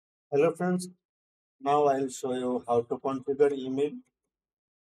Hello friends, now I'll show you how to configure email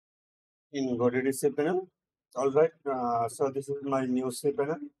in GoDaddy cPanel. Alright, so this is my new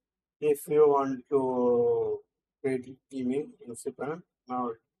cPanel. If you want to create email in cPanel, now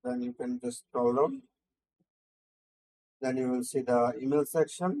then you can just scroll down. Then you will see the email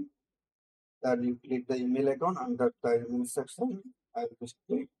section. Then you click the email icon under the email section. I'll just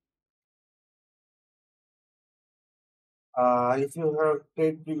click. If you have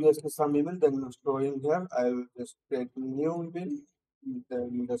created previously some email, then it's showing here. I will just create new email. Then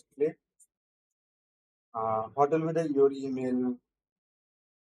you just click. What will be your email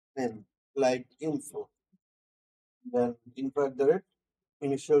name? Like info, then info at the rate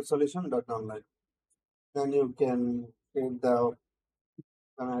initial solution dot online. Then you can create the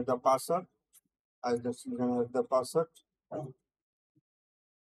password. I just generate the password,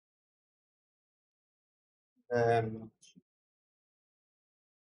 and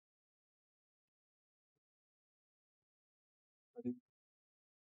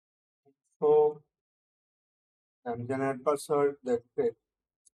so and generate password. That's it.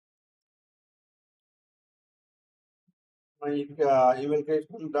 My email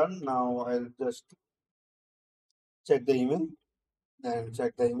creation done. Now I'll just check the email and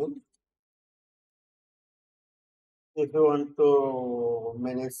check the email. If you want to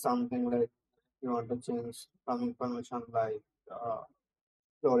manage something, like you want to change some information like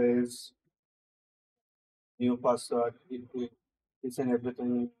storage, new password, it's and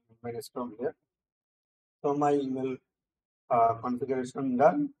everything managed from here. So my email configuration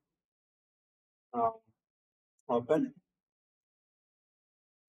done. Now open.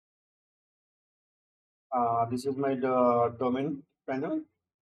 This is my domain panel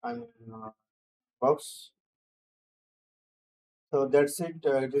and box. So that's it.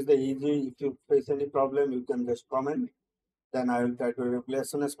 It is the easy. If you face any problem, you can just comment. Then I will try to reply as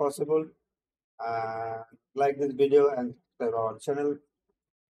soon as possible. Like this video and subscribe our channel.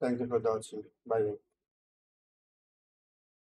 Thank you for watching. Bye.